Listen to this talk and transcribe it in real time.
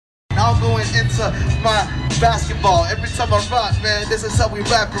going into my basketball. Every time I rock, man, this is how we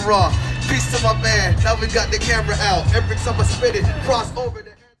rap and raw. Peace to my man, now we got the camera out. Every time I spit it, cross over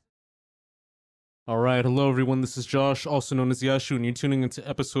the... All right, hello everyone. This is Josh, also known as Yashu, and you're tuning into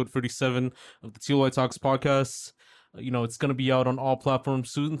episode 37 of the TLOY Talks podcast. It's going to be out on all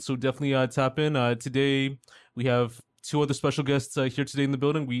platforms soon, so definitely tap in. Today, we have two other special guests here today in the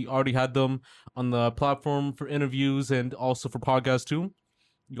building. We already had them on the platform for interviews and also for podcast too.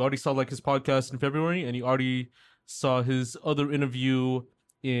 You already saw his podcast in February, and you already saw his other interview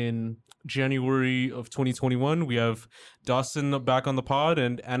in January of 2021. We have Dawson back on the pod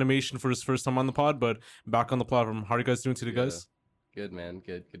and Animation for his first time on the pod, but back on the platform. How are you guys doing today, guys? Good, man.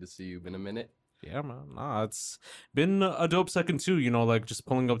 Good to see you. Been a minute. Yeah, man. It's been a dope second too, just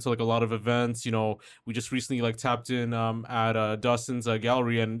pulling up to a lot of events. We just recently tapped in at Dustin's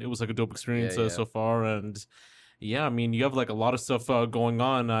gallery, and it was a dope experience so far. And yeah, I mean, you have a lot of stuff going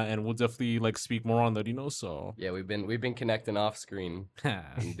on, and we'll definitely speak more on that, so yeah, we've been connecting off screen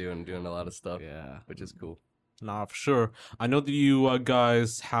and doing a lot of stuff, which is cool. Nah, for sure. I know that you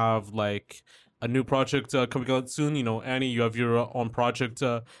guys have a new project coming out soon. Annie, you have your own project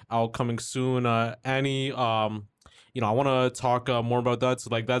out coming soon. Annie, I want to talk more about that. So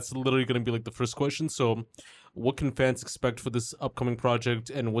that's literally going to be the first question. So what can fans expect for this upcoming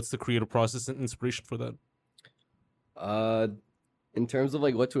project, and what's the creative process and inspiration for that? In terms of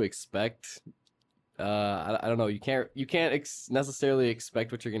what to expect, I don't know. You can't necessarily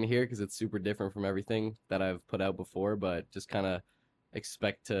expect what you're gonna hear because it's super different from everything that I've put out before. But just kind of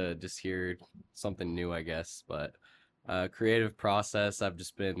expect to just hear something new, I guess. But creative process, I've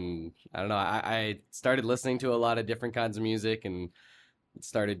just been, I don't know. I started listening to a lot of different kinds of music and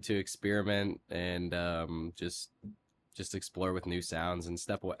started to experiment and just explore with new sounds and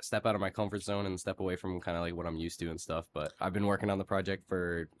step out of my comfort zone and step away from kind of what I'm used to and stuff. But I've been working on the project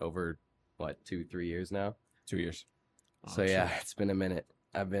for over 2-3 years now. 2 years. So yeah, it's been a minute.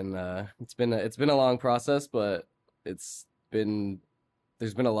 I've been it's been a long process, but there's been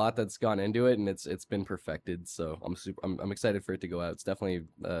a lot that's gone into it, and it's been perfected. So I'm excited for it to go out. It's definitely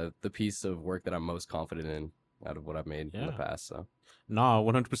the piece of work that I'm most confident in out of what I've made in the past. So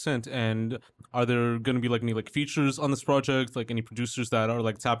 100%. And are there gonna be any features on this project, any producers that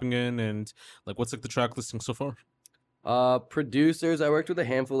are tapping in, and what's the track listing so far? Producers, I worked with a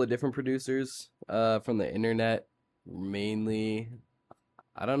handful of different producers from the internet mainly.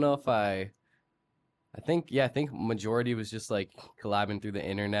 I don't know if I think majority was just collabing through the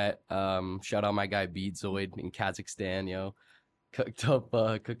internet. Shout out my guy Beatzoid in Kazakhstan, cooked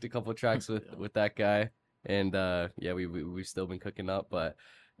a couple tracks with that guy. And we've still been cooking up. But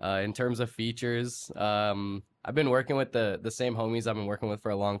in terms of features, I've been working with the same homies I've been working with for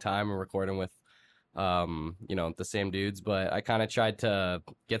a long time and recording with the same dudes. But I kind of tried to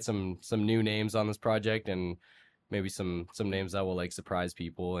get some new names on this project and maybe some names that will surprise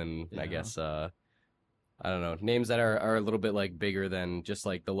people, and I guess I don't know, names that are a little bit bigger than just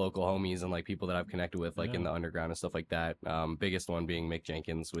the local homies and people that I've connected with in the underground and stuff like that. Biggest one being Mick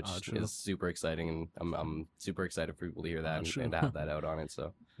Jenkins, which is super exciting, and I'm super excited for people to hear that and to have that out on it.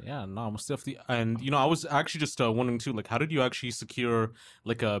 So yeah, no, most definitely. And I was actually just wondering too, how did you actually secure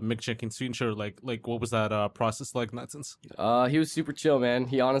a Mick Jenkins feature? What was that process like in that sense? He was super chill, man.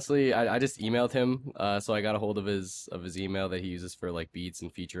 He honestly, I just emailed him, so I got a hold of his email that he uses for beats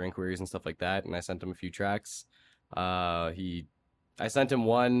and feature inquiries and stuff like that, and I sent him a few tracks. I sent him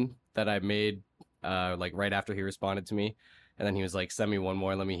one that I made right after he responded to me, and then he was send me one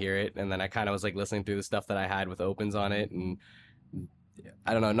more, let me hear it. And then I kind of was listening through the stuff that I had with opens on it, and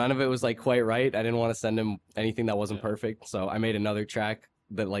I don't know, none of it was quite right. I didn't want to send him anything that wasn't perfect, so I made another track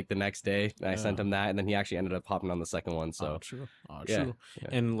that the next day, and I sent him that, and then he actually ended up hopping on the second one. So true.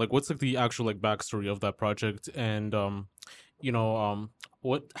 And what's the actual backstory of that project? And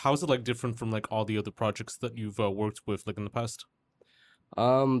how's it different from different from all the other projects that you've worked with in the past?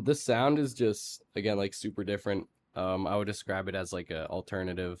 The sound is just, again, super different. I would describe it as a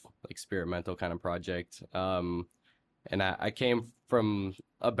alternative, experimental kind of project. And I came from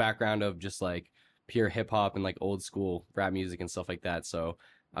a background of just pure hip hop and old school rap music and stuff like that. So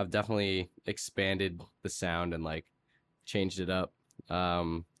I've definitely expanded the sound and changed it up.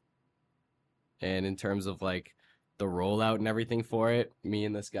 And in terms of the rollout and everything for it, me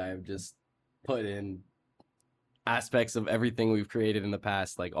and this guy have just put in aspects of everything we've created in the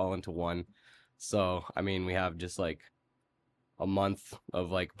past all into one. So I mean, we have just a month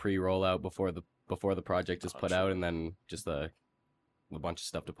of pre-rollout before the project is put out, and then just a bunch of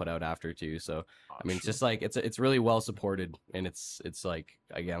stuff to put out after too. So I mean, it's just it's really well supported, and it's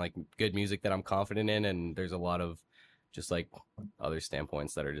again good music that I'm confident in, and there's a lot of just other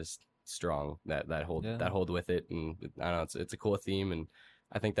standpoints that are just strong that hold Yeah. that hold with it, and I don't know, it's a cool theme, and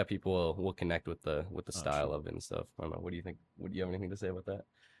I think that people will connect with the style true. of it and stuff. I don't know. What do you think? Would you have anything to say about that?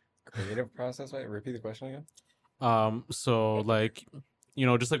 Creative process. Wait, repeat the question again. So like,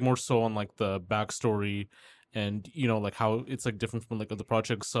 just like more so on like the backstory, and like how it's like different from like other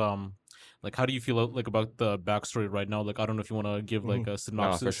projects. Like how do you feel like about the backstory right now? Like I don't know if you want to give like a No,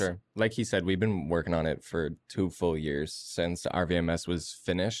 synopsis. for sure. Like he said, we've been working on it for 2 full years since RVMS was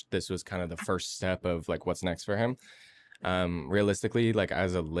finished. This was kind of the first step of like what's next for him. Realistically, like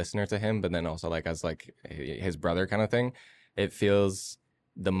as a listener to him, but then also like as like his brother kind of thing, it feels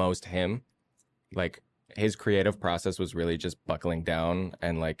the most him. Like his creative process was really just buckling down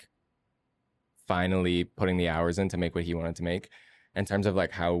and like finally putting the hours in to make what he wanted to make. In terms of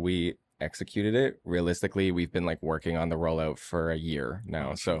like how we executed it, realistically, we've been like working on the rollout for a year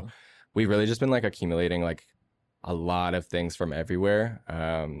now. So we've really just been like accumulating like a lot of things from everywhere,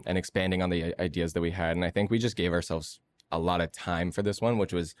 and expanding on the ideas that we had. And I think we just gave ourselves a lot of time for this one,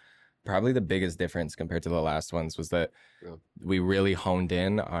 which was probably the biggest difference compared to the last ones, was that we really honed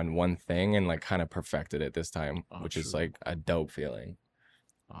in on one thing and like kind of perfected it this time, which is like a dope feeling.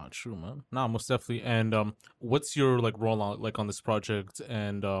 True, man. Nah, most definitely. And what's your like role on this project?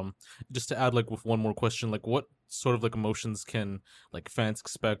 And just to add like with one more question, like what sort of like emotions can like fans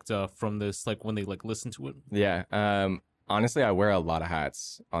expect from this, like when they like listen to it? Yeah. Honestly, I wear a lot of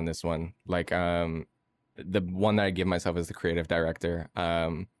hats on this one. Like the one that I give myself is the creative director.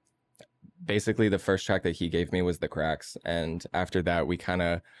 Basically the first track that he gave me was The Cracks, and after that we kind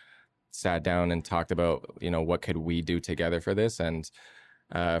of sat down and talked about, what could we do together for this. And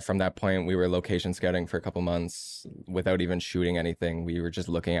from that point, we were location scouting for a couple months without even shooting anything. We were just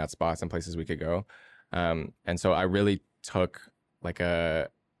looking at spots and places we could go. And so I really took like a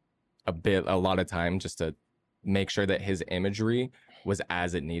lot of time just to make sure that his imagery was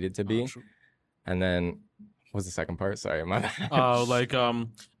as it needed to be. And then what was the second part? Sorry, my bad.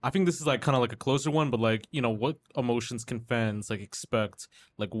 I think this is like kind of like a closer one, but like, what emotions can fans like expect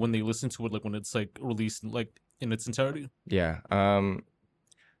like when they listen to it, like when it's like released like in its entirety? Yeah.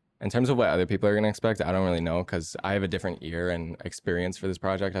 In terms of what other people are going to expect, I don't really know, because I have a different ear and experience for this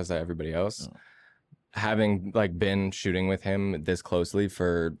project as everybody else. Oh. Having like been shooting with him this closely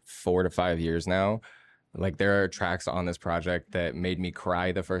for 4 to 5 years now, like there are tracks on this project that made me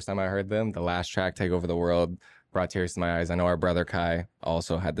cry the first time I heard them. The last track, Take Over the World, brought tears to my eyes. I know our brother Kai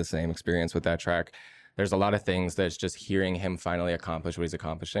also had the same experience with that track. There's a lot of things that's just hearing him finally accomplish what he's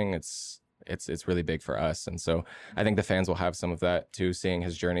accomplishing. It's really big for us. And so I think the fans will have some of that too, seeing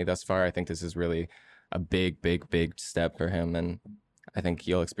his journey thus far. I think this is really a big, big, big step for him. And I think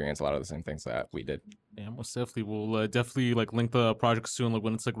you'll experience a lot of the same things that we did. Yeah, most definitely. We'll definitely like link the project soon, like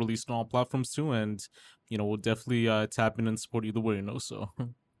when it's like released on all platforms too. And, we'll definitely tap in and support either way, so.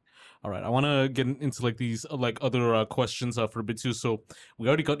 All right, I want to get into like these like other questions for a bit too. So we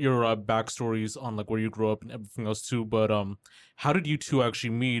already got your backstories on like where you grew up and everything else too. But how did you two actually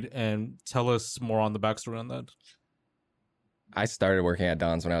meet? And tell us more on the backstory on that. I started working at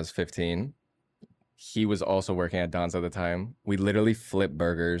Don's when I was 15. He was also working at Don's at the time. We literally flipped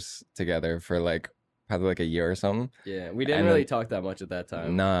burgers together for like probably like a year or something. Yeah, we didn't really talk that much at that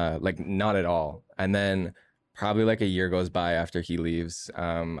time. Nah, like not at all. And then probably like a year goes by after he leaves.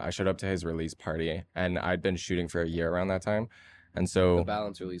 I showed up to his release party, and I'd been shooting for a year around that time. And so the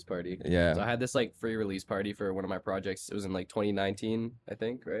Balance release party. Yeah. So I had this like free release party for one of my projects. It was in like 2019, I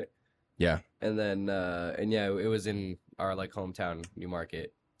think, right? Yeah. And then it was in our like hometown,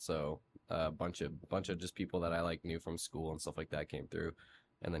 Newmarket. So a bunch of just people that I like knew from school and stuff like that came through.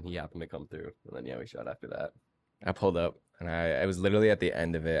 And then he happened to come through. And then we shot after that. I pulled up, and I was literally at the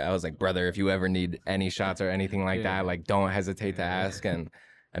end of it. I was like, brother, if you ever need any shots or anything like that, like don't hesitate to ask. And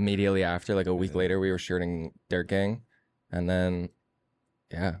immediately after, like a week later, we were shooting Dirt Gang. And then,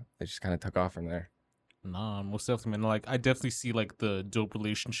 yeah, it just kind of took off from there. Nah, most definitely, man. Like, I definitely see like the dope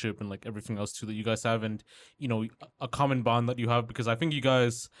relationship and like everything else too that you guys have, and a common bond that you have, because I think you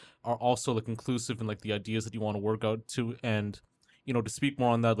guys are also like inclusive in like the ideas that you want to work out to. And to speak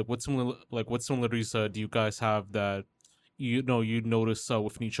more on that, like what similarities do you guys have that you notice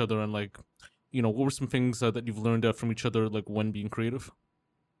within each other, and like what were some things that you've learned from each other like when being creative?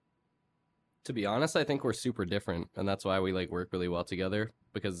 To be honest, I think we're super different, and that's why we like work really well together,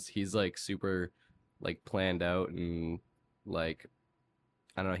 because he's like super like planned out, and like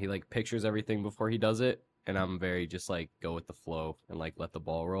I don't know, he like pictures everything before he does it, and I'm very just like go with the flow and like let the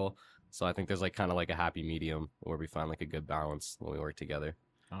ball roll. So I think there's like kind of like a happy medium where we find like a good balance when we work together.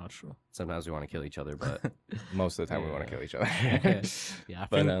 Oh, true. Sometimes we want to kill each other, but most of the time we want to kill each other. Yeah,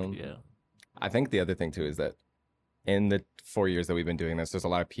 I think the other thing too is that in the 4 years that we've been doing this, there's a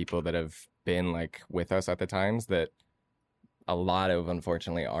lot of people that have been like with us at the times that a lot of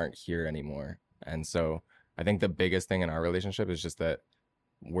unfortunately aren't here anymore. And so I think the biggest thing in our relationship is just that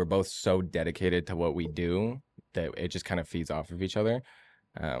we're both so dedicated to what we do that it just kind of feeds off of each other.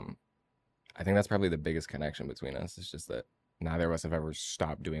 I think that's probably the biggest connection between us. It's just that neither of us have ever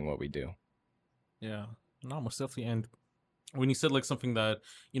stopped doing what we do. Yeah, no, most definitely. And when you said like something that,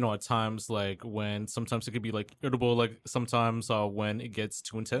 you know, at times, like when sometimes it could be like irritable, like sometimes when it gets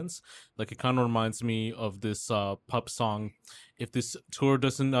too intense, like it kind of reminds me of this pup song, if this tour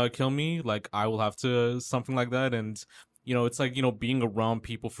doesn't kill me, like I will have to, something like that. And you know, it's like, you know, being around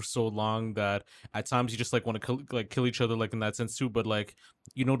people for so long that at times you just like want to kill each other, like in that sense too. But like,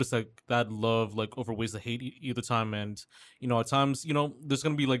 you notice like that love like overweighs the hate either time. And you know, at times, you know, there's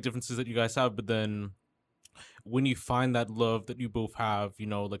gonna be like differences that you guys have, but then when you find that love that you both have, you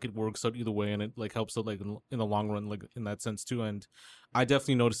know, like it works out either way, and it like helps out like in the long run, like in that sense too. And I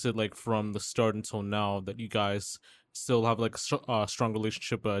definitely noticed it like from the start until now that you guys still have like a strong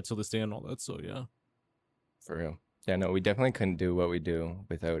relationship till this day and all that. So yeah, For real. Yeah, no, we definitely couldn't do what we do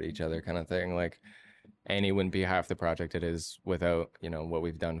without each other, kind of thing. Like Annie wouldn't be half the project it is without, you know, what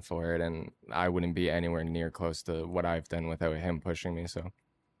we've done for it, and I wouldn't be anywhere near close to what I've done without him pushing me. So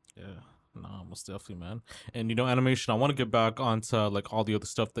yeah. No, most definitely, man. And you know, animation, I want to get back onto like all the other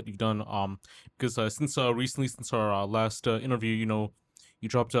stuff that you've done. Because since recently, since our last interview, you know, you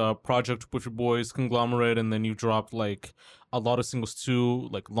dropped a project with your boys, Conglomerate, and then you dropped like a lot of singles too,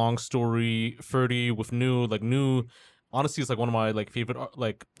 like Long Story, 30 with New, like New. Honestly, it's like one of my like favorite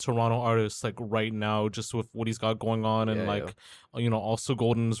like Toronto artists like right now, just with what he's got going on, and Yeah, like you know, also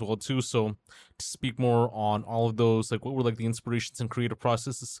Golden as well too. So to speak more on all of those, like what were like the inspirations and creative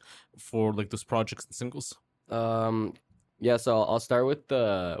processes for like those projects and singles? Yeah, so I'll start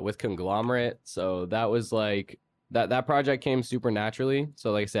with Conglomerate. So that was like that project came super naturally.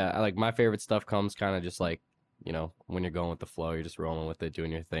 So like I said, like my favorite stuff comes kind of just like, you know, when you're going with the flow, you're just rolling with it,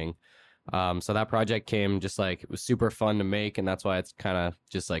 doing your thing. So that project came just like, it was super fun to make, and that's why it's kind of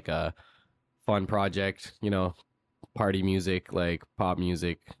just like a fun project, you know, party music, like pop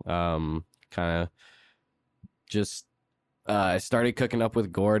music, kind of just I started cooking up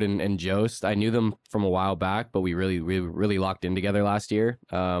with Gord and Jost. I knew them from a while back, but we really locked in together last year.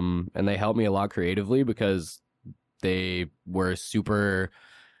 And they helped me a lot creatively because they were super,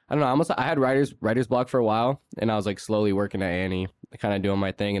 I don't know, almost, I had writer's block for a while, and I was like slowly working at Annie, kind of doing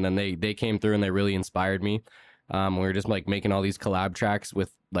my thing, and then they came through and they really inspired me. We were just like making all these collab tracks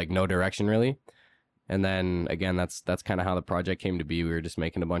with like no direction really. And then again, that's kind of how the project came to be. We were just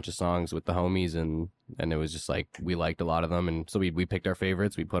making a bunch of songs with the homies, and it was just like we liked a lot of them, and so we picked our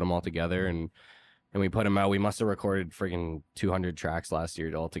favorites, we put them all together, and we put them out. We must have recorded freaking 200 tracks last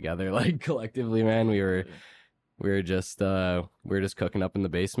year all together, like collectively, man. We were just cooking up in the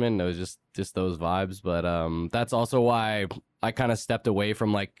basement, and it was just those vibes. But that's also why I kind of stepped away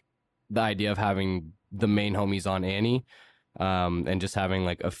from like the idea of having the main homies on Annie, and just having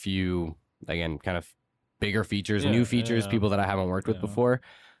like a few, again, kind of bigger features, new features, people that I haven't worked with before.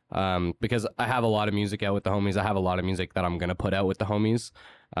 Because I have a lot of music out with the homies. I have a lot of music that I'm going to put out with the homies.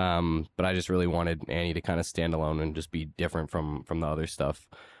 But I just really wanted Annie to kind of stand alone and just be different from the other stuff.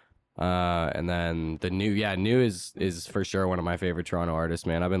 And then the New is for sure one of my favorite Toronto artists,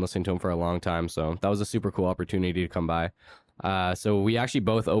 man. I've been listening to him for a long time. So that was a super cool opportunity to come by. So we actually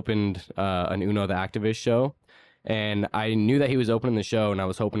both opened an Uno the Activist show. And I knew that he was opening the show, and I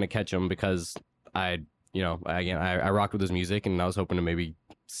was hoping to catch him because I rocked with his music, and I was hoping to maybe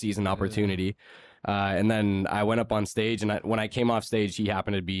seize an opportunity. And then I went up on stage, and when I came off stage, he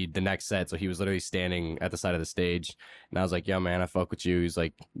happened to be the next set. So he was literally standing at the side of the stage, and I was like, yo, man, I fuck with you. He's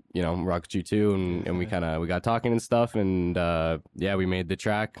like, you know, rock with you too. And we got talking and stuff. And we made the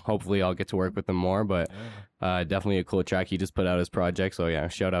track. Hopefully I'll get to work with him more, but definitely a cool track. He just put out his project. So yeah,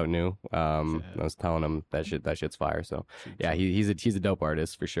 shout out New. I was telling him that shit's fire. So yeah, he's a dope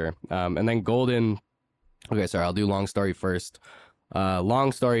artist for sure. And then Golden. Okay, sorry, I'll do Long Story first.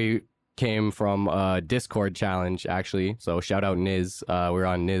 Long Story came from a Discord challenge, actually. So shout out Niz. We're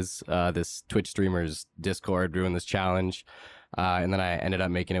on Niz, this Twitch streamer's Discord, doing this challenge. And then I ended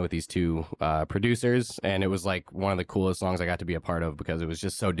up making it with these two producers. And it was like one of the coolest songs I got to be a part of because it was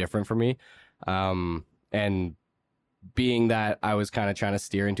just so different for me. And being that I was kind of trying to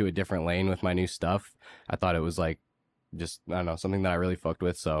steer into a different lane with my new stuff, I thought it was like, just, I don't know, something that I really fucked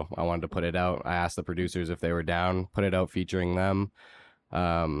with. So I wanted to put it out. I asked the producers if they were down, put it out featuring them.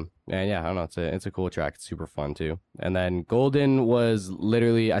 And yeah, I don't know, it's a cool track. It's super fun too. And then Golden was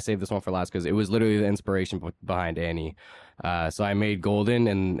literally, I saved this one for last because it was literally the inspiration behind Annie. So I made Golden,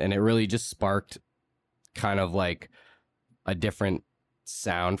 and it really just sparked kind of like a different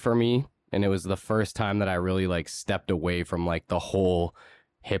sound for me, and it was the first time that I really like stepped away from like the whole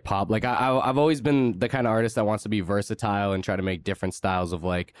hip hop. Like I've always been the kind of artist that wants to be versatile and try to make different styles of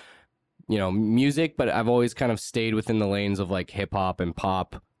like, you know, music, but I've always kind of stayed within the lanes of like hip hop and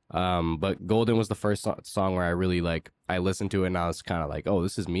pop. But Golden was the first song where I really like, I listened to it and I was kind of like, oh,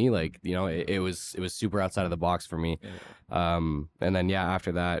 this is me. Like, you know, it was super outside of the box for me. Yeah. And then, yeah,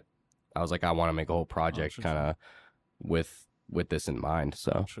 after that, I was like, I want to make a whole project True, kind of with this in mind.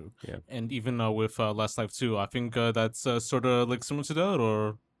 So, True. yeah. And even with Last Life 2, I think that's sort of like similar to that,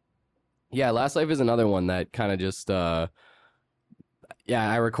 or? Yeah, Last Life is another one that kind of just, yeah,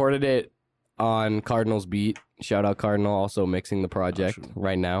 I recorded it on Cardinal's beat. Shout out Cardinal, also mixing the project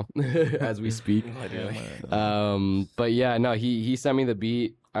right now as we speak. But yeah, no, he sent me the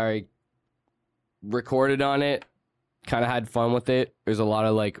beat. I recorded on it, kind of had fun with it. There's a lot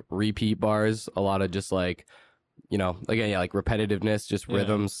of like repeat bars, a lot of just like, you know, again, yeah, like repetitiveness, just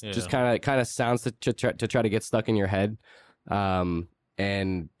rhythms, just kind of sounds to try to get stuck in your head,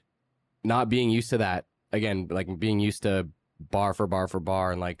 and not being used to that. Again, like being used to bar for bar for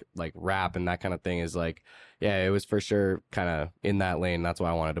bar and like rap and that kind of thing is like, yeah, it was for sure kind of in that lane. That's why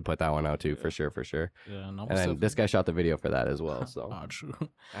I wanted to put that one out too, for sure. Yeah, no, and then this guy shot the video for that as well. So true.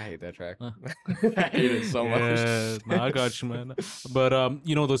 I hate that track. I hate it so much. No, I got you, man. But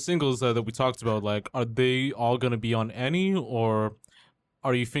you know, those singles that we talked about, like, are they all gonna be on any, or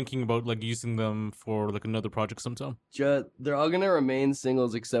are you thinking about like using them for like another project sometime? they're all gonna remain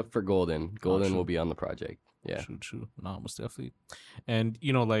singles except for Golden. Golden true. will be on the project. Yeah. True. No, most definitely. And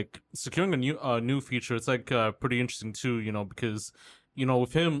you know, like securing a new feature, it's like pretty interesting too. You know, because you know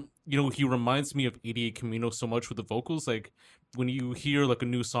with him, you know, he reminds me of 88 Camino so much with the vocals. Like when you hear like a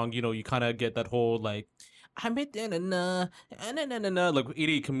new song, you know, you kind of get that whole like I'm it na like with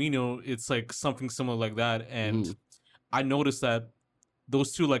 88 Camino, it's like something similar like that. And I noticed that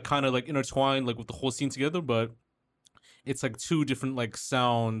those two like kind of like intertwine like with the whole scene together, but it's like two different like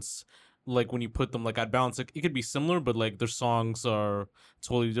sounds. Like when you put them like at balance, like it could be similar, but like their songs are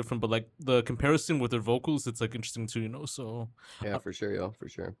totally different. But like the comparison with their vocals, it's like interesting too, you know. So yeah, for sure, yo, for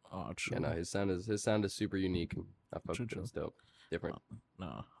sure. Oh, true. Yeah, no, his sound is super unique. I fuck with it. It's dope, different.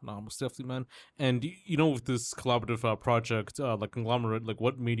 No, most definitely, man. And you know, with this collaborative project, like Conglomerate, like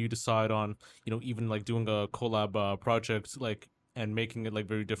what made you decide on, you know, even like doing a collab project, like and making it like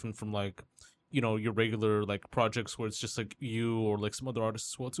very different from like, you know, your regular like projects where it's just like you or like some other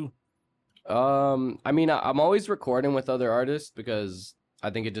artists as well too. I mean, I'm always recording with other artists because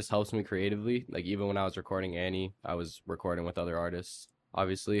I think it just helps me creatively. Like even when I was recording Annie, I was recording with other artists,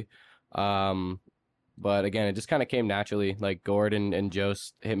 obviously. But again, it just kind of came naturally. Like Gordon and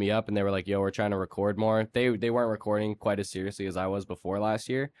Jost hit me up and they were like, "Yo, we're trying to record more." They weren't recording quite as seriously as I was before last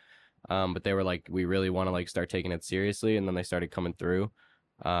year. But they were like, "We really want to like start taking it seriously," and then they started coming through.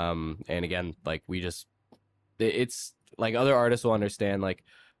 And again, like it's like other artists will understand like.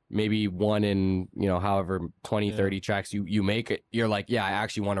 Maybe one in, you know, however 20, 30 tracks you make it, you're like, yeah, I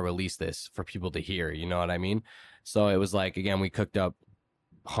actually want to release this for people to hear, you know what I mean? So it was like, again, we cooked up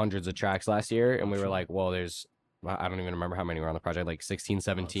hundreds of tracks last year and we were like, well, I don't even remember how many were on the project, like 16,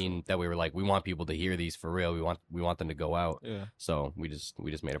 17 that we were like, we want people to hear these for real. We want them to go out. Yeah. So we just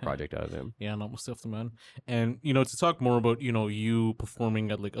made a project out of him. Yeah, no, most definitely, man. And you know, to talk more about, you know, you performing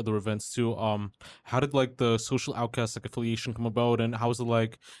at like other events too, how did like the Social Outcast like affiliation come about, and how is it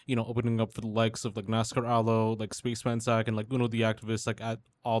like, you know, opening up for the likes of like NASCAR Aloe, like Spaceman Zach, and like Uno the Activist, like at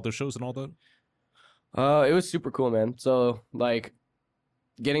all their shows and all that? It was super cool, man. So like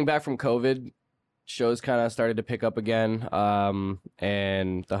getting back from COVID, shows kind of started to pick up again,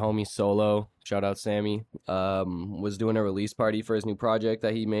 and the homie Solo, shout out Sammy, was doing a release party for his new project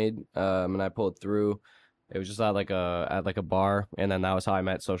that he made, and I pulled through. It was just at like a bar, and then that was how I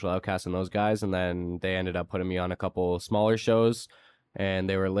met Social Outcast and those guys, and then they ended up putting me on a couple smaller shows, and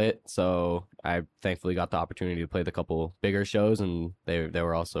they were lit, so I thankfully got the opportunity to play the couple bigger shows, and they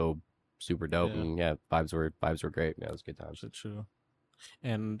were also super dope, and yeah, vibes were great. Yeah, it was a good time. That's true.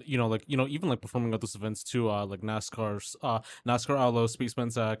 And you know, like, you know, even like performing at those events too, like NASCAR Aloe, Spaceman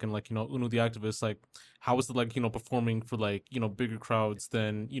Zach, and like, you know, Uno the Activist, like how was it like, you know, performing for like, you know, bigger crowds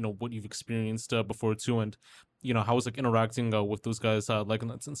than, you know, what you've experienced before too, and you know, how was like interacting with those guys like in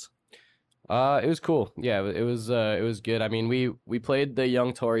that sense? It was cool. Yeah, it was good. I mean, we played the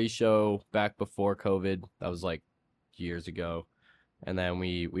Young Tory show back before COVID. That was like years ago. And then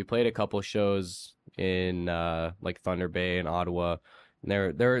we played a couple shows in like Thunder Bay and Ottawa.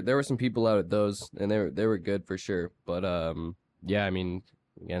 And there were some people out at those, and they were good for sure. But yeah, I mean,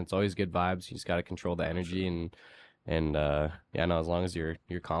 again, it's always good vibes. You just got to control the energy and And yeah, no, as long as you're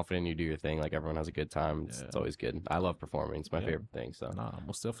confident, you do your thing, like everyone has a good time. It's always good. I love performing. It's my favorite thing. So Nah,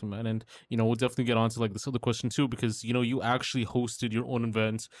 most definitely, man. And we'll definitely get on to like this other question too, because you actually hosted your own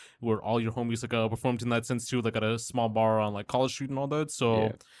event where all your homies like performed in that sense too, like at a small bar on like College Street and all that.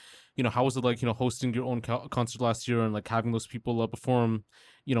 So how was it like hosting your own concert last year and like having those people perform,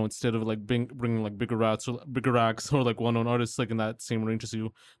 instead of like bringing like bigger acts or like well-known artists like in that same range as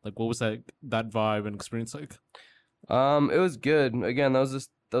you? Like, what was that vibe and experience like? It was good. Again, that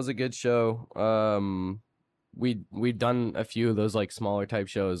was a good show. We'd done a few of those like smaller type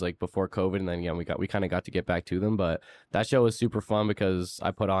shows like before COVID, and then we kind of got to get back to them. But that show was super fun because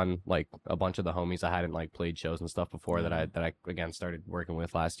I put on like a bunch of the homies I hadn't like played shows and stuff before that I again started working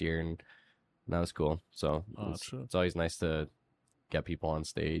with last year, and that was cool. So it's always nice to get people on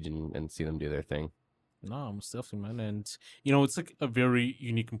stage and see them do their thing. No, most definitely, man. And it's like a very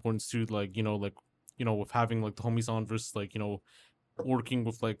unique importance to like with having like the homies on versus like working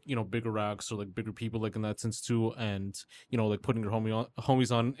with like bigger acts or like bigger people like in that sense too, and like putting your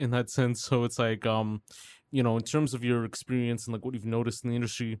homies on in that sense. So it's like in terms of your experience and like what you've noticed in the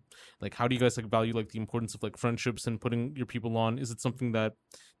industry, like how do you guys like value like the importance of like friendships and putting your people on? Is it something that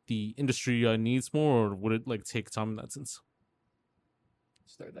the industry needs more, or would it like take time in that sense?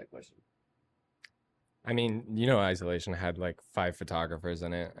 Start that question. I mean, Isolation had like 5 photographers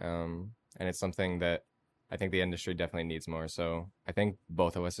in it, and it's something that I think the industry definitely needs more. So I think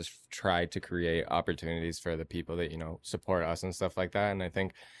both of us have tried to create opportunities for the people that, support us and stuff like that. And I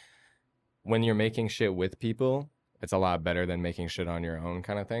think when you're making shit with people, it's a lot better than making shit on your own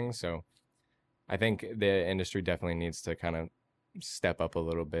kind of thing. So I think the industry definitely needs to kind of step up a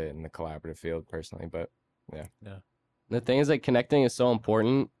little bit in the collaborative field personally. But yeah. The thing is like connecting is so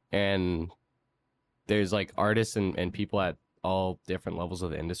important, and there's like artists and people at all different levels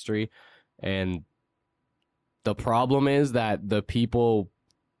of the industry. And the problem is that the people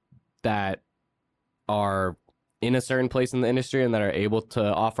that are in a certain place in the industry and that are able to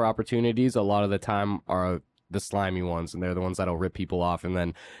offer opportunities a lot of the time are the slimy ones, and they're the ones that'll rip people off, and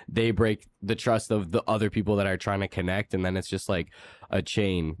then they break the trust of the other people that are trying to connect, and then it's just like a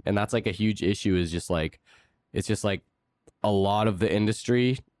chain. And that's like a huge issue, is just like it's just like a lot of the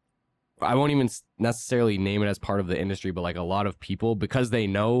industry, I won't even necessarily name it as part of the industry, but like a lot of people, because they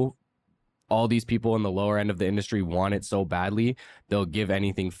know all these people in the lower end of the industry want it so badly, they'll give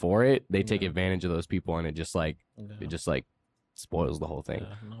anything for it. They take advantage of those people, and it just like spoils the whole thing.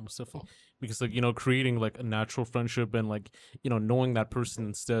 Yeah, no, definitely. Because like creating like a natural friendship and like knowing that person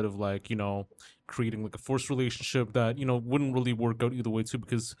instead of like creating like a forced relationship that wouldn't really work out either way too.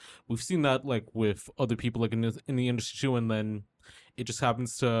 Because we've seen that like with other people like in the industry too, and then it just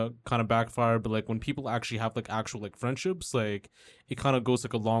happens to kind of backfire. But like when people actually have like actual like friendships, like it kind of goes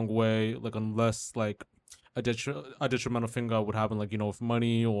like a long way. Like unless like a detrimental thing would happen, like with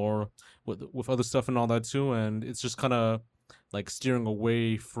money or with other stuff and all that too. And it's just kind of like steering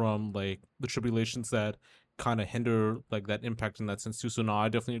away from like the tribulations that kind of hinder like that impact in that sense too. So no, I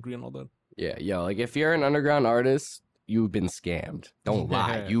definitely agree on all that. Yeah, like if you're an underground artist, you've been scammed. Don't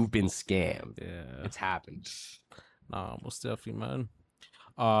lie, you've been scammed. Yeah, it's happened. Nah, most definitely, man.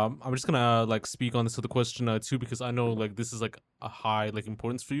 I'm just gonna like speak on this other question too, because I know like this is like a high like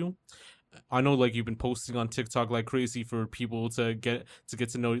importance for you. I know like you've been posting on TikTok like crazy for people to get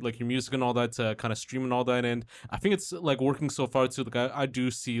to know like your music and all that, to kind of stream and all that, and I think it's like working so far too. Like I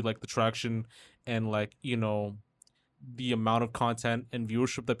do see like the traction and like the amount of content and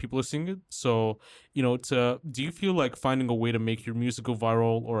viewership that people are seeing it. So do you feel like finding a way to make your music go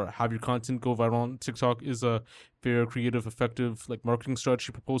viral or have your content go viral on TikTok is a fair, creative, effective like marketing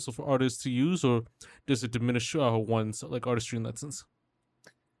strategy proposal for artists to use, or does it diminish one's like artistry in that sense?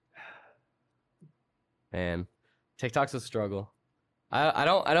 Man, TikTok's a struggle. I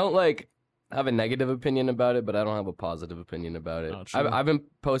don't like have a negative opinion about it, but I don't have a positive opinion about it. I've been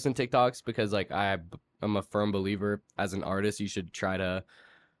posting TikToks because like I'm a firm believer as an artist, you should try to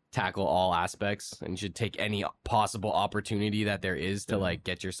tackle all aspects, and you should take any possible opportunity that there is to like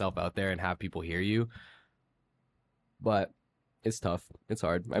get yourself out there and have people hear you. But it's tough. It's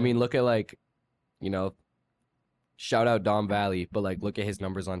hard. I mean, look at like, shout out Dom Valley, but like look at his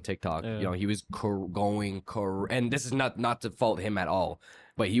numbers on TikTok. He was going and this is not to fault him at all,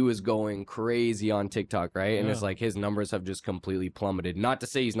 but he was going crazy on TikTok, right? And it's like his numbers have just completely plummeted. Not to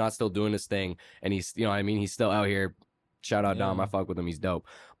say he's not still doing his thing, and he's he's still out here. Shout out Dom, I fuck with him, he's dope.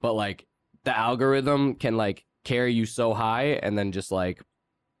 But like the algorithm can like carry you so high and then just like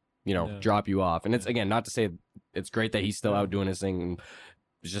drop you off. And it's again not to say it's great that he's still out doing his thing.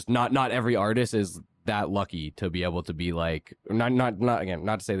 It's just not every artist is that lucky to be able to be like not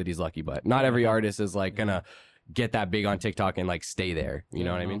to say that he's lucky, but not every artist is like gonna get that big on TikTok and like stay there. You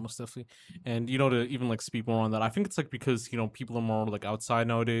know what I mean? Most definitely. And to even like speak more on that, I think it's like because people are more like outside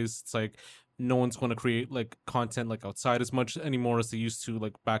nowadays. It's like no one's going to create like content like outside as much anymore as they used to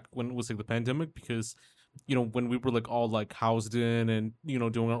like back when it was like the pandemic, because when we were like all like housed in and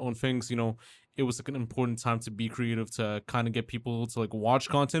doing our own things, it was like an important time to be creative, to kind of get people to like watch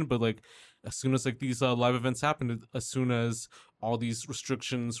content. But like as soon as like these live events happened, as soon as all these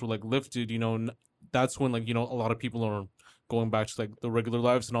restrictions were like lifted, that's when like a lot of people are going back to like the regular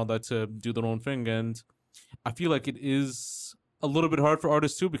lives and all that to do their own thing. And I feel like it is a little bit hard for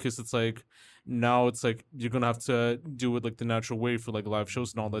artists too, because it's like now it's like you're gonna have to do it like the natural way for like live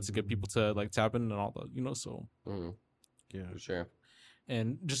shows and all that to get people to like tap in and all that, so yeah, for sure.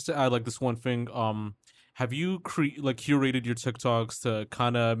 And just to add like this one thing, have you curated your TikToks to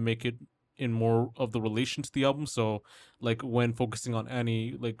kind of make it in more of the relation to the album? So like when focusing on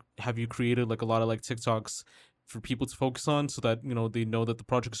Annie, like have you created like a lot of like TikToks for people to focus on so that they know that the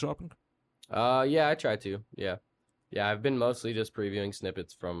project's dropping? Yeah, I try to. Yeah, I've been mostly just previewing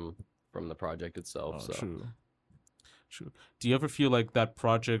snippets from the project itself. So True. Do you ever feel like that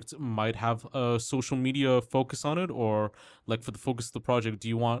project might have a social media focus on it, or like for the focus of the project, do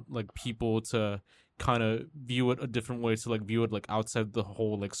you want like people to kind of view it a different way, to like view it like outside the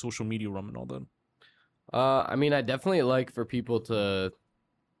whole like social media realm and all that? I mean, I definitely like for people to,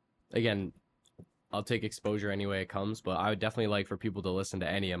 again, I'll take exposure any way it comes, but I would definitely like for people to listen to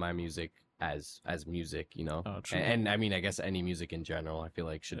any of my music as music, True. And I mean, I guess any music in general, I feel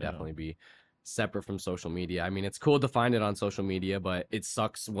like should definitely be separate from social media. I mean, it's cool to find it on social media, but it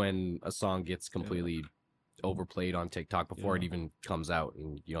sucks when a song gets completely overplayed on TikTok before it even comes out,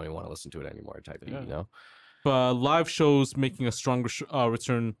 and you don't even want to listen to it anymore type beat, But live shows making a stronger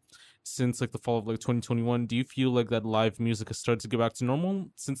return since like the fall of like 2021. Do you feel like that live music has started to get back to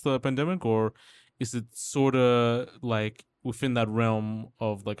normal since the pandemic, or is it sort of like within that realm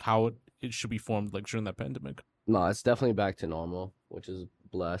of like how it should be formed like during that pandemic? No, it's definitely back to normal, which is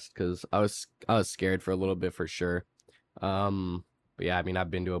blessed, because I was scared for a little bit for sure. But yeah, I mean,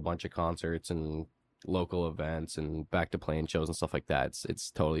 I've been to a bunch of concerts and local events and back to playing shows and stuff like that.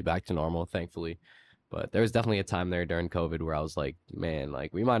 It's totally back to normal, thankfully. But there was definitely a time there during COVID where I was like, man,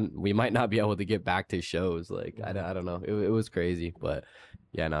 like we might not be able to get back to shows. Like I don't know, it was crazy. But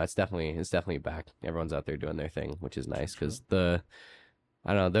yeah, no, it's definitely back. Everyone's out there doing their thing, which is nice, because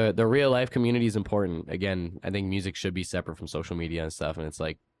I don't know, the real life community is important. Again, I think music should be separate from social media and stuff, and it's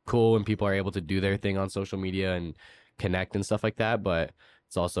like cool when people are able to do their thing on social media and connect and stuff like that, but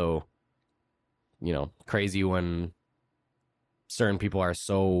it's also crazy when certain people are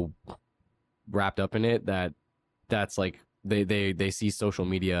so wrapped up in it that's like they see social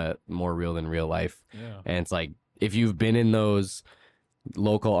media more real than real life. And it's like, if you've been in those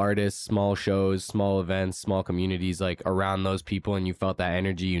local artists, small shows, small events, small communities, like around those people, and you felt that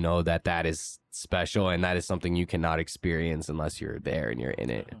energy, that is special, and that is something you cannot experience unless you're there and you're in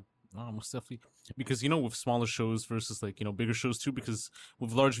it. Most definitely. Because with smaller shows versus like bigger shows too, because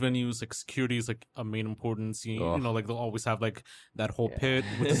with large venues, like security is like a main importance. Like they'll always have like that whole pit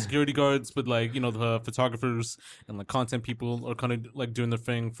with the security guards, but like the photographers and like content people are kind of like doing their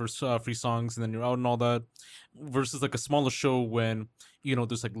thing for free songs, and then you're out and all that. Versus like a smaller show when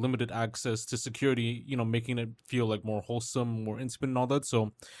there's like limited access to security, making it feel like more wholesome, more intimate and all that.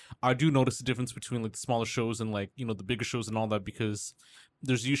 So I do notice the difference between like the smaller shows and like the bigger shows and all that, because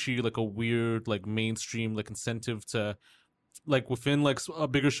there's usually like a weird like mainstream like incentive to like within like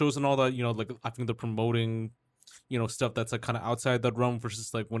bigger shows and all that, like I think they're promoting stuff that's like kind of outside that realm,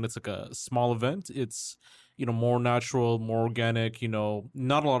 versus like when it's like a small event, it's more natural, more organic,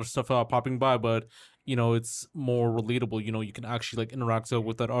 not a lot of stuff popping by, but it's more relatable. You can actually like interact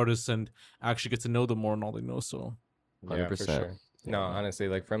with that artist and actually get to know them more and all they. So 100%. Yeah, for sure. No, honestly,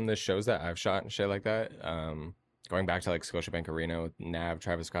 like from the shows that I've shot and shit like that, going back to like Scotiabank Arena with Nav,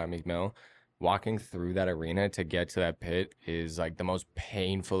 Travis Scott, Meek Mill, walking through that arena to get to that pit is like the most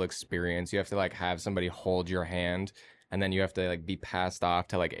painful experience. You have to like have somebody hold your hand, and then you have to like be passed off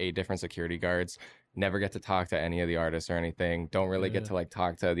to like 8 different security guards. Never get to talk to any of the artists or anything. Don't really get to like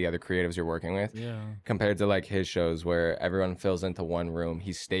talk to the other creatives you're working with. Compared to like his shows where everyone fills into one room,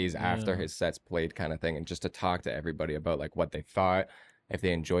 he stays after his set's played kind of thing, and just to talk to everybody about like what they thought, if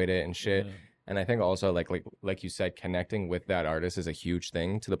they enjoyed it and shit. And I think also like you said, connecting with that artist is a huge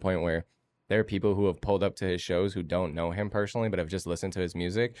thing, to the point where there are people who have pulled up to his shows who don't know him personally, but have just listened to his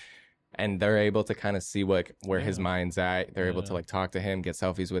music, and they're able to kind of see where his mind's at. They're able to like talk to him, get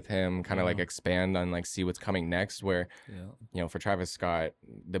selfies with him, kind of like expand on like see what's coming next. Where for Travis Scott,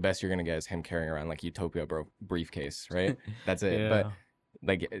 the best you're gonna get is him carrying around like Utopia briefcase, right? That's it. But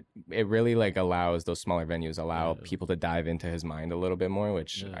like it really like allows those smaller venues allow Yeah. people to dive into his mind a little bit more,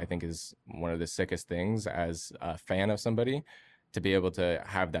 which Yeah. I think is one of the sickest things as a fan of somebody, to be able to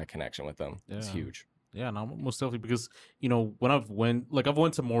have that connection with them. It's Yeah. huge. Yeah, no, most definitely, because when I've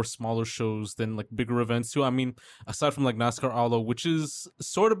went to more smaller shows than like bigger events too. I mean, aside from like NASCAR Alo, which is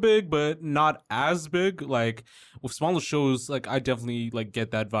sort of big but not as big. Like with smaller shows, like I definitely like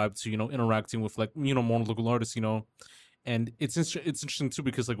get that vibe to interacting with like more local artists. And it's interesting too,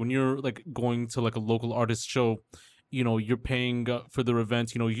 because like when you're like going to like a local artist show, you're paying for their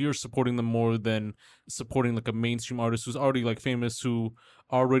event. You're supporting them more than supporting like a mainstream artist who's already like famous, who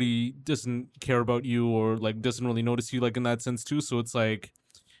already doesn't care about you or like doesn't really notice you, like in that sense too. So it's like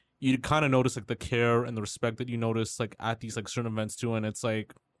you kind of notice like the care and the respect that you notice like at these like certain events too. And it's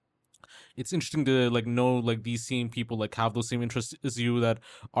like it's interesting to like know like these same people like have those same interests as you, that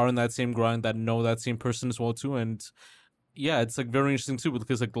are in that same grind, that know that same person as well too. And yeah, it's like very interesting too,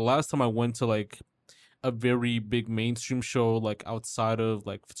 because like the last time I went to like a very big mainstream show, like outside of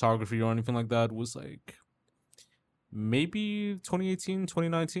like photography or anything like that, was like maybe 2018,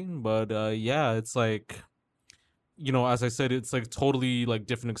 2019. But yeah, it's like as I said, it's like totally like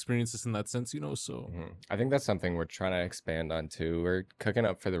different experiences in that sense. So I think that's something we're trying to expand on too. We're cooking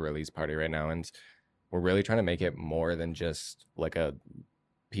up for the release party right now, and we're really trying to make it more than just like a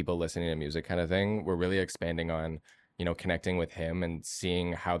people listening to music kind of thing. We're really expanding on connecting with him and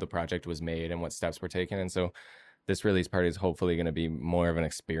seeing how the project was made and what steps were taken. And so this release party is hopefully going to be more of an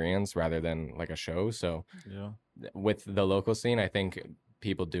experience rather than like a show. So yeah, with the local scene, I think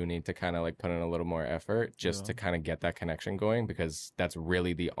people do need to kind of like put in a little more effort just to kind of get that connection going, because that's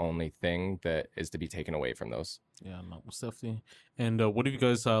really the only thing that is to be taken away from those. Yeah, no, most definitely. And what have you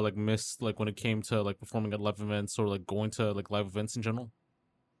guys like missed, like when it came to like performing at live events or like going to like live events in general?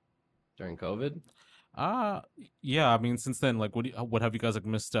 During COVID? Yeah, I mean, since then, like what have you guys like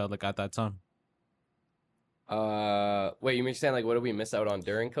missed like at that time? Wait, you mean saying like what did we miss out on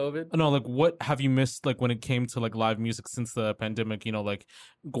during COVID? No, like what have you missed like when it came to like live music since the pandemic? Like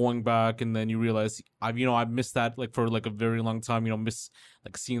going back, and then you realize I've missed that like for like a very long time. Miss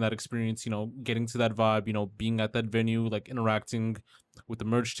like seeing that experience. Getting to that vibe. Being at that venue, like interacting with the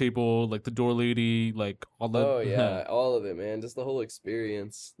merch table, like the door lady, like all that. Oh yeah, all of it, man. Just the whole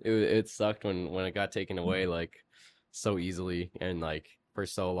experience. It sucked when it got taken away like so easily, and like for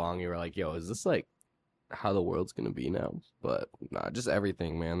so long you were like, yo, is this like how the world's gonna be now? But nah, just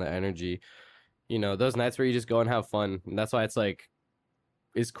everything, man. The energy, those nights where you just go and have fun. And that's why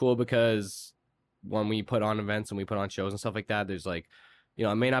it's cool, because when we put on events and we put on shows and stuff like that, there's like,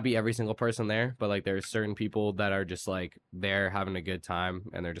 it may not be every single person there, but like there's certain people that are just like there having a good time,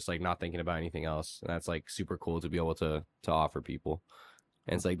 and they're just like not thinking about anything else. And that's like super cool to be able to offer people.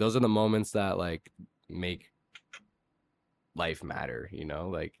 And it's like those are the moments that like make life matter,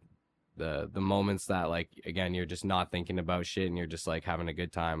 like the moments that like, again, you're just not thinking about shit and you're just like having a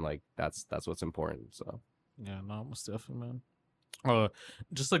good time. Like that's what's important. So yeah, no, most definitely, man.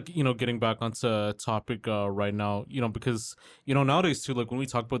 Just like getting back onto topic right now, because nowadays too, like when we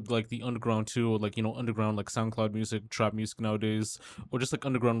talk about like the underground too, or like underground like SoundCloud music, trap music nowadays, or just like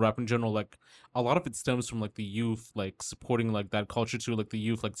underground rap in general, like a lot of it stems from like the youth like supporting like that culture too, like the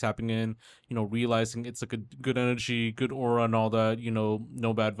youth like tapping in, realizing it's like a good energy, good aura and all that,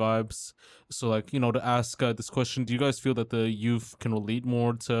 no bad vibes. So like to ask this question, do you guys feel that the youth can relate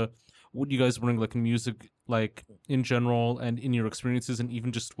more to what you guys bring like in music, like in general and in your experiences, and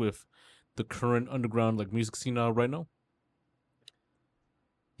even just with the current underground like music scene right now?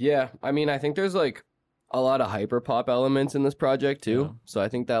 yeah, I mean, I think there's like a lot of hyper pop elements in this project too. Yeah. So I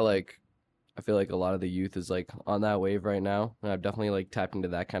think that like I feel like a lot of the youth is like on that wave right now, and I've definitely like tapped into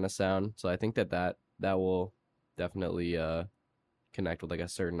that kind of sound. So I think that will definitely connect with like a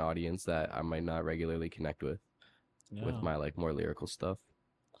certain audience that I might not regularly connect with my like more lyrical stuff.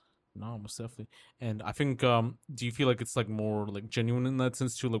 No, most definitely. And I think do you feel like it's like more like genuine in that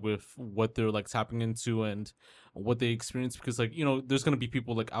sense too, like with what they're like tapping into and what they experience? Because like there's gonna be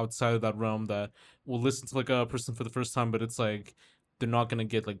people like outside of that realm that will listen to like a person for the first time, but it's like they're not gonna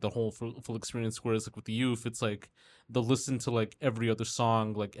get like the whole full experience. Whereas like with the youth, it's like they'll listen to like every other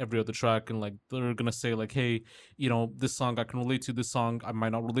song, like every other track, and like they're gonna say like, hey, this song I can relate to, this song I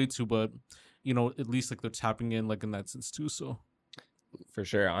might not relate to, but at least like they're tapping in like in that sense too. So For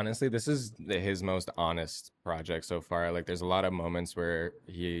sure. Honestly, this is his most honest project so far. Like, there's a lot of moments where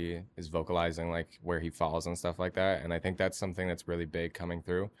he is vocalizing, like, where he falls and stuff like that. And I think that's something that's really big coming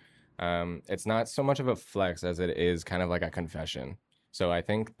through. It's not so much of a flex as it is kind of like a confession. So I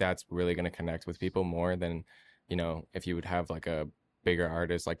think that's really going to connect with people more than, if you would have, like, a bigger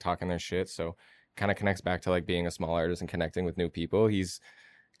artist, like, talking their shit. So kind of connects back to like being a small artist and connecting with new people. He's,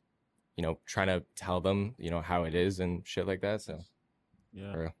 you know, trying to tell them, you know, how it is and shit like that. So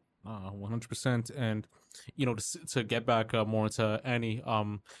Yeah. for real. 100%. And you know, to get back more into Annie,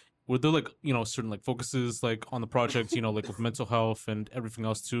 were there like, you know, certain like focuses like on the project, you know, like with mental health and everything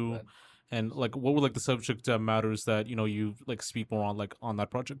else too, and like what were like the subject matters that, you know, you like speak more on like on that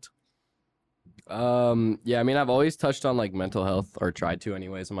project? Yeah, I mean, I've always touched on like mental health, or tried to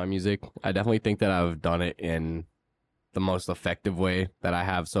anyways, in my music. I definitely think that I've done it in the most effective way that I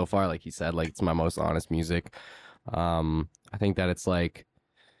have so far. Like he said, like it's my most honest music. I think that it's like,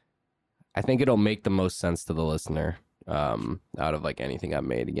 I think it'll make the most sense to the listener, out of like anything I've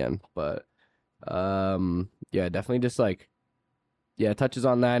made again. But yeah, definitely just like, yeah, it touches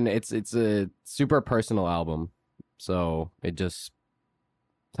on that, and it's a super personal album, so it just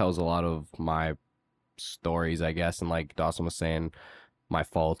tells a lot of my stories, I guess, and like Dawson was saying, my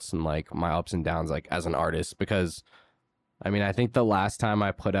faults and like my ups and downs, like as an artist. Because I mean, I think the last time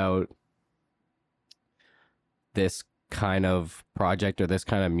I put out this kind of project or this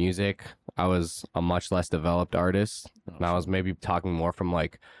kind of music, I was a much less developed artist, and I was maybe talking more from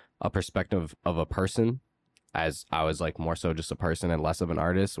like a perspective of a person, as I was like more so just a person and less of an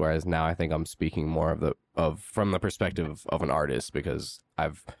artist. Whereas now I think I'm speaking more of from the perspective of an artist, because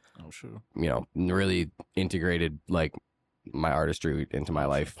I've you know, really integrated like my artistry into my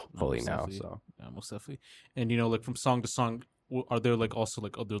life fully now. So yeah, most definitely. And you know, like from song to song, are there like also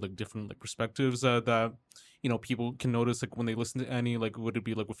like other like different like perspectives that you know people can notice like when they listen to Annie? Like would it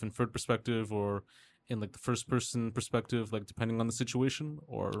be like within third perspective or in like the first person perspective, like depending on the situation?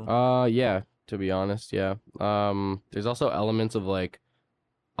 Or yeah, to be honest, yeah. There's also elements of like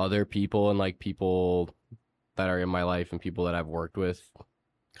other people and like people that are in my life and people that I've worked with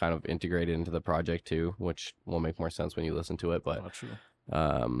kind of integrated into the project too, which will make more sense when you listen to it. But true.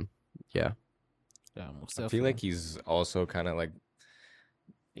 Yeah. Yeah, most I definitely. feel like he's also kind of like,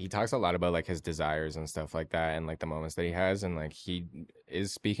 he talks a lot about like his desires and stuff like that, and like the moments that he has, and like he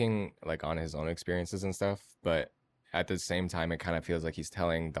is speaking like on his own experiences and stuff, but at the same time it kind of feels like he's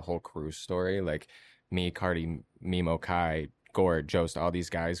telling the whole crew story, like me, Cardi, Mimo, Kai, Gord, Jost, all these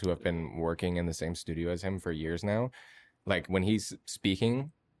guys who have been working in the same studio as him for years now. Like when he's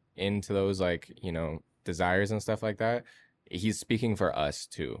speaking into those like, you know, desires and stuff like that, he's speaking for us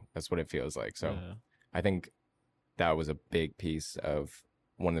too. That's what it feels like. So Yeah. I think that was a big piece of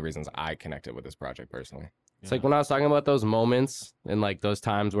one of the reasons I connected with this project personally. It's like when I was talking about those moments and like those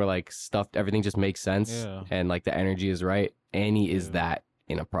times where like stuff, everything just makes sense, Yeah. and like the energy is right. Annie is Yeah. that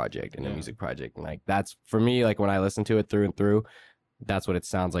in a project, in a Yeah. music project. And like that's for me, like when I listen to it through and through, that's what it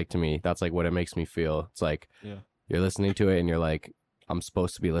sounds like to me. That's like what it makes me feel. It's like you're listening to it and you're like, I'm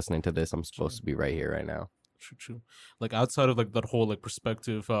supposed to be listening to this. I'm supposed to be right here, right now. True. Like outside of like that whole like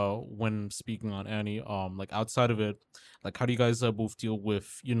perspective, when speaking on Annie, like outside of it, like how do you guys both deal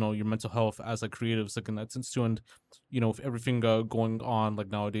with, you know, your mental health as like creatives, like in that sense too? And you know, with everything going on like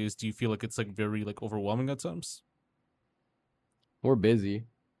nowadays, do you feel like it's like very like overwhelming at times? We're busy.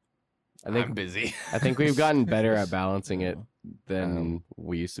 I'm busy. I think we've gotten better at balancing it than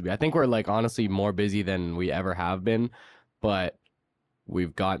we used to be. I think we're like honestly more busy than we ever have been, but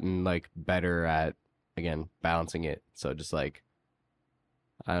we've gotten like better at, again, balancing it. So just like,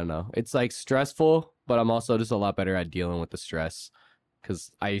 I don't know, it's like stressful, but I'm also just a lot better at dealing with the stress,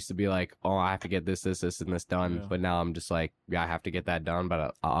 because I used to be like, oh, I have to get this and this done. Yeah. But now I'm just like, yeah, I have to get that done,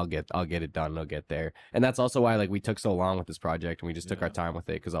 but I'll get it done. I'll get there. And that's also why like we took so long with this project, and we just took our time with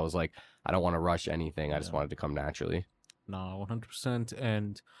it, because I was like, I don't want to rush anything. I just wanted to come naturally. No, 100%.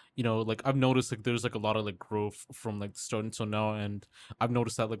 And you know, like I've noticed like there's like a lot of like growth from like the start until now, and I've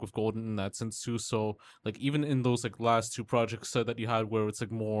noticed that like with Golden in that sense too. So like even in those like last two projects that you had where it's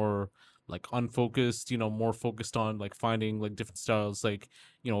like more like unfocused, you know, more focused on like finding like different styles, like,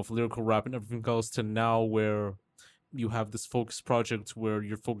 you know, with lyrical rap and everything else, to now where you have this focused project where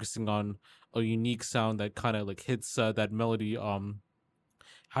you're focusing on a unique sound that kind of like hits that melody.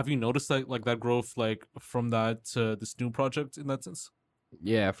 Have you noticed that like that growth like from that to this new project in that sense?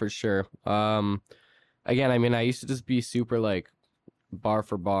 Yeah, for sure. Again, I mean, I used to just be super like bar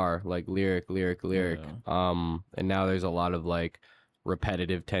for bar, like lyric. And now there's a lot of like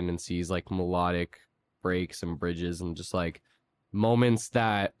repetitive tendencies, like melodic breaks and bridges, and just like moments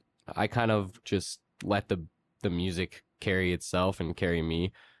that I kind of just let the music carry itself and carry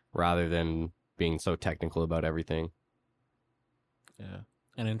me, rather than being so technical about everything. Yeah.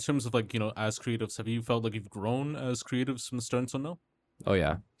 And in terms of like, you know, as creatives, have you felt like you've grown as creatives from the start until now? Oh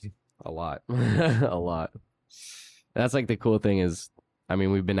yeah, a lot, a lot. That's like the cool thing is, I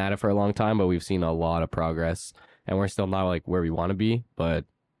mean, we've been at it for a long time, but we've seen a lot of progress, and we're still not like where we want to be. But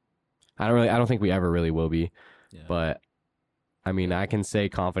I don't think we ever really will be. Yeah. But I mean, I can say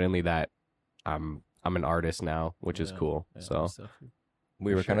confidently that I'm an artist now, which is cool. Yeah, So most definitely.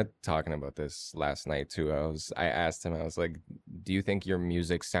 We For were kind sure. of talking about this last night too. I asked him, I was like, do you think your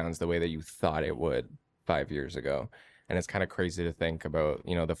music sounds the way that you thought it would 5 years ago? And it's kind of crazy to think about,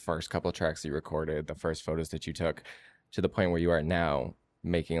 you know, the first couple of tracks you recorded, the first photos that you took, to the point where you are now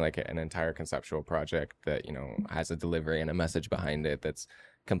making like an entire conceptual project that, you know, has a delivery and a message behind it that's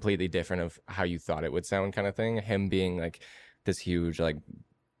completely different of how you thought it would sound, kind of thing. Him being like this huge like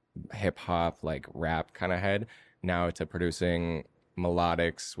hip hop like rap kind of head, now to producing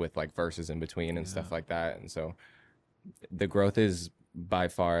melodics with like verses in between and stuff like that. And so the growth is by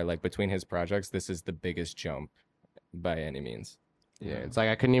far, like, between his projects, this is the biggest jump by any means. yeah, it's like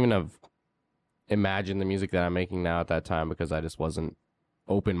I couldn't even have imagined the music that I'm making now at that time because I just wasn't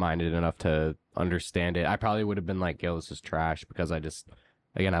open-minded enough to understand it. I probably would have been like, yo, this is trash, because I just,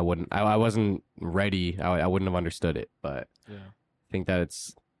 again, I wasn't ready. I wouldn't have understood it. But Yeah. I think that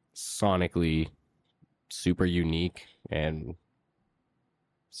it's sonically super unique and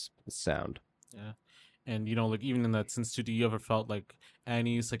sound. Yeah. And you know, like even in that sense too, do you ever felt like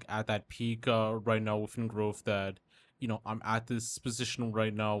Annie's like at that peak right now within growth that, you know, I'm at this position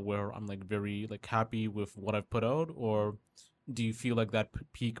right now where I'm like very like happy with what I've put out, or do you feel like that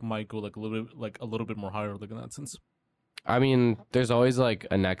peak might go like a little bit more higher, like in that sense? I mean, there's always like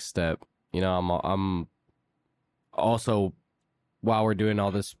a next step. You know, I'm also, while we're doing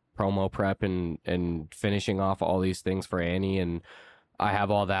all this promo prep and finishing off all these things for Annie, and I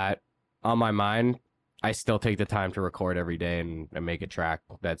have all that on my mind, I still take the time to record every day and make a track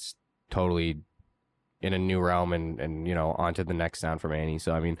that's totally in a new realm and you know, onto the next sound from Annie.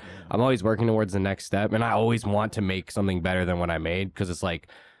 So I mean, I'm always working towards the next step, and I always want to make something better than what I made, because it's like,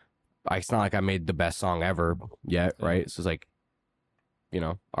 it's not like I made the best song ever yet, right? So it's like, you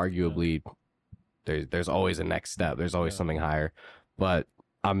know, arguably there's always a next step. There's always something higher. But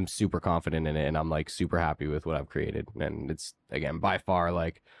I'm super confident in it, and I'm like super happy with what I've created. And it's, again, by far,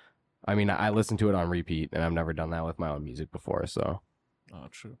 like, I mean, I listen to it on repeat, and I've never done that with my own music before. So Oh,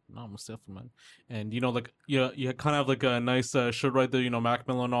 true. No, most definitely, man. And you know, like, you kind of have like a nice shirt right there. You know, Mac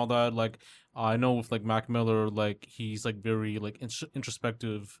Miller and all that. Like, I know with like Mac Miller, like he's like very like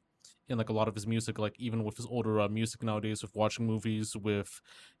introspective in like a lot of his music. Like even with his older music nowadays, with watching movies, with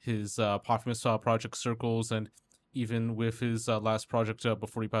his Populous project Circles, and even with his last project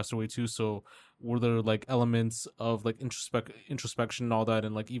before he passed away too. So, were there like elements of like introspection and all that,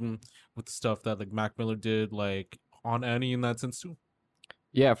 and like even with the stuff that like Mac Miller did, like on Annie in that sense too?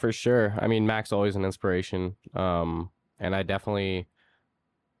 yeah, for sure. I mean, Mac's always an inspiration. And I definitely,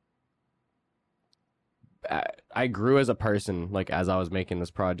 I grew as a person, like, as I was making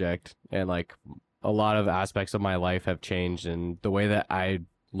this project, and like a lot of aspects of my life have changed, and the way that I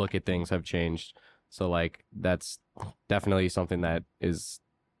look at things have changed. So like, that's definitely something that is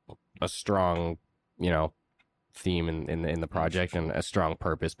a strong, you know, theme in the project, and a strong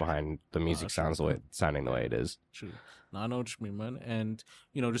purpose behind the music Sure. sounding the way it is. True. No, I know what you mean, man. And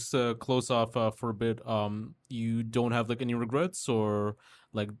you know, just to close off for a bit, you don't have like any regrets, or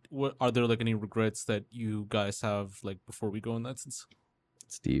like, what are there like any regrets that you guys have like before we go in that sense?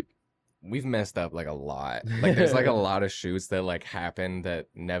 It's deep. We've messed up like a lot. Like, there's like a lot of shoots that like happened that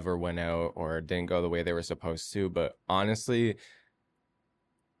never went out or didn't go the way they were supposed to. But honestly,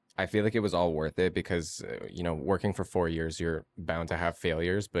 I feel like it was all worth it, because, you know, working for 4 years, you're bound to have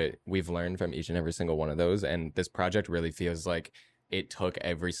failures, but we've learned from each and every single one of those. And this project really feels like it took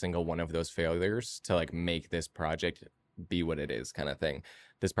every single one of those failures to like make this project be what it is, kind of thing.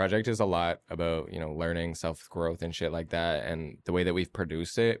 This project is a lot about, you know, learning, self-growth and shit like that. And the way that we've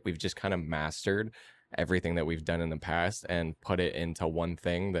produced it, we've just kind of mastered everything that we've done in the past and put it into one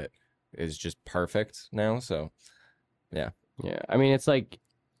thing that is just perfect now. So, yeah. Yeah. I mean, it's like,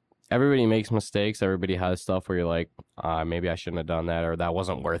 everybody makes mistakes. Everybody has stuff where you're like, maybe I shouldn't have done that, or that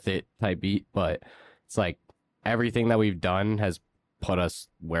wasn't worth it type beat. But it's like, everything that we've done has put us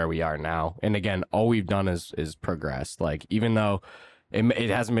where we are now. And again, all we've done is progressed. Like, even though it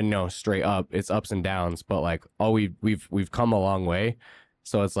hasn't been no straight up, it's ups and downs, but like, all we've come a long way.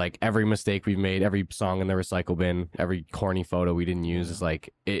 So it's like, every mistake we've made, every song in the recycle bin, every corny photo we didn't use, is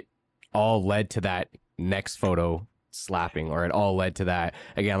like, it all led to that next photo slapping, or it all led to that.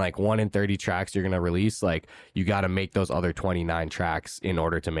 Again, like, 1 in 30 tracks you're gonna release, like, you got to make those other 29 tracks in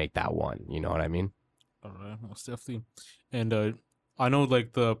order to make that one. You know what I mean? All right, most definitely. And I know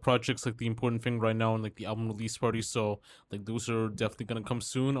like the project's like the important thing right now, and like the album release party. So like those are definitely gonna come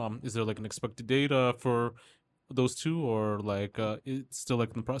soon. Is there like an expected date for those two, or like it's still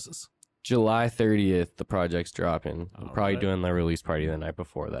like in the process? July 30th, the project's dropping. I'm probably Alright. doing the release party the night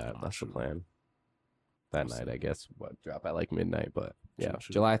before that. That's the True. plan. That Awesome. night, I guess. What, drop at like midnight, but yeah,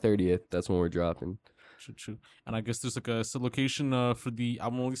 True. July 30th. That's when we're dropping. True. And I guess there's like a set location for the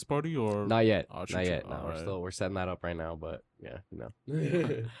album release party, or Not yet. Oh, true, Not true. yet. No, Alright. we're setting that up right now, but yeah,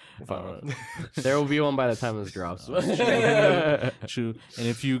 Alright. there will be one by the time this drops. True. And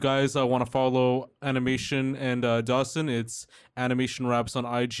if you guys want to follow Animation and Dawson, it's Animation Raps on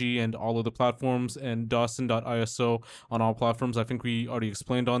IG and all of the platforms, and Dawson.ISO on all platforms. I think we already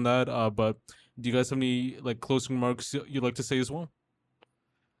explained on that. But do you guys have any like closing remarks you'd like to say as well?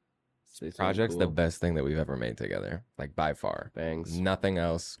 Project's the best thing that we've ever made together, like by far. Bangs. Nothing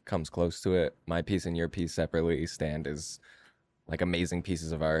else comes close to it. My piece and your piece separately stand as like amazing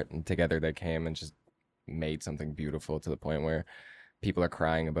pieces of art, and together they came and just made something beautiful to the point where people are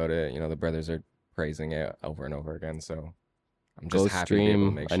crying about it. You know, the brothers are praising it over and over again. So I'm just Go happy to be able to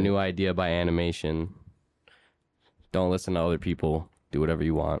stream make a shit. new idea by Animation. Don't listen to other people. Do whatever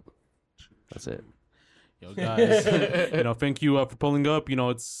you want. That's it. Yo, guys, thank you for pulling up.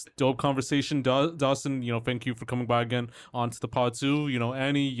 It's dope conversation. Dawson, thank you for coming by again onto the pod too.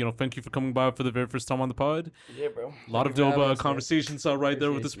 Annie, thank you for coming by for the very first time on the pod. Yeah, bro. A lot of dope conversations right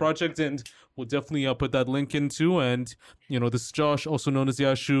there with this project, and we'll definitely put that link in too. And this is Josh, also known as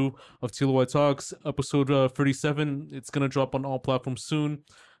Yashu of TLOY Talks, episode 37. It's gonna drop on all platforms soon.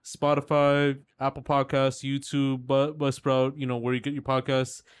 Spotify, Apple Podcasts, YouTube, Buzzsprout, where you get your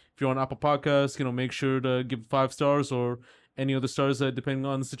podcasts. If you're on Apple Podcasts, make sure to give 5 stars or any other stars depending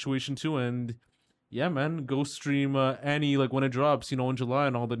on the situation too. And yeah, man, go stream Annie like when it drops, in July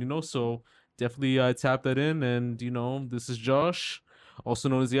and all that, so definitely tap that in. And this is Josh, also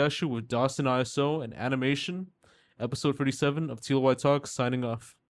known as Yashu, with Dawson.ISO and Animation, episode 37 of TLOY Talks, signing off.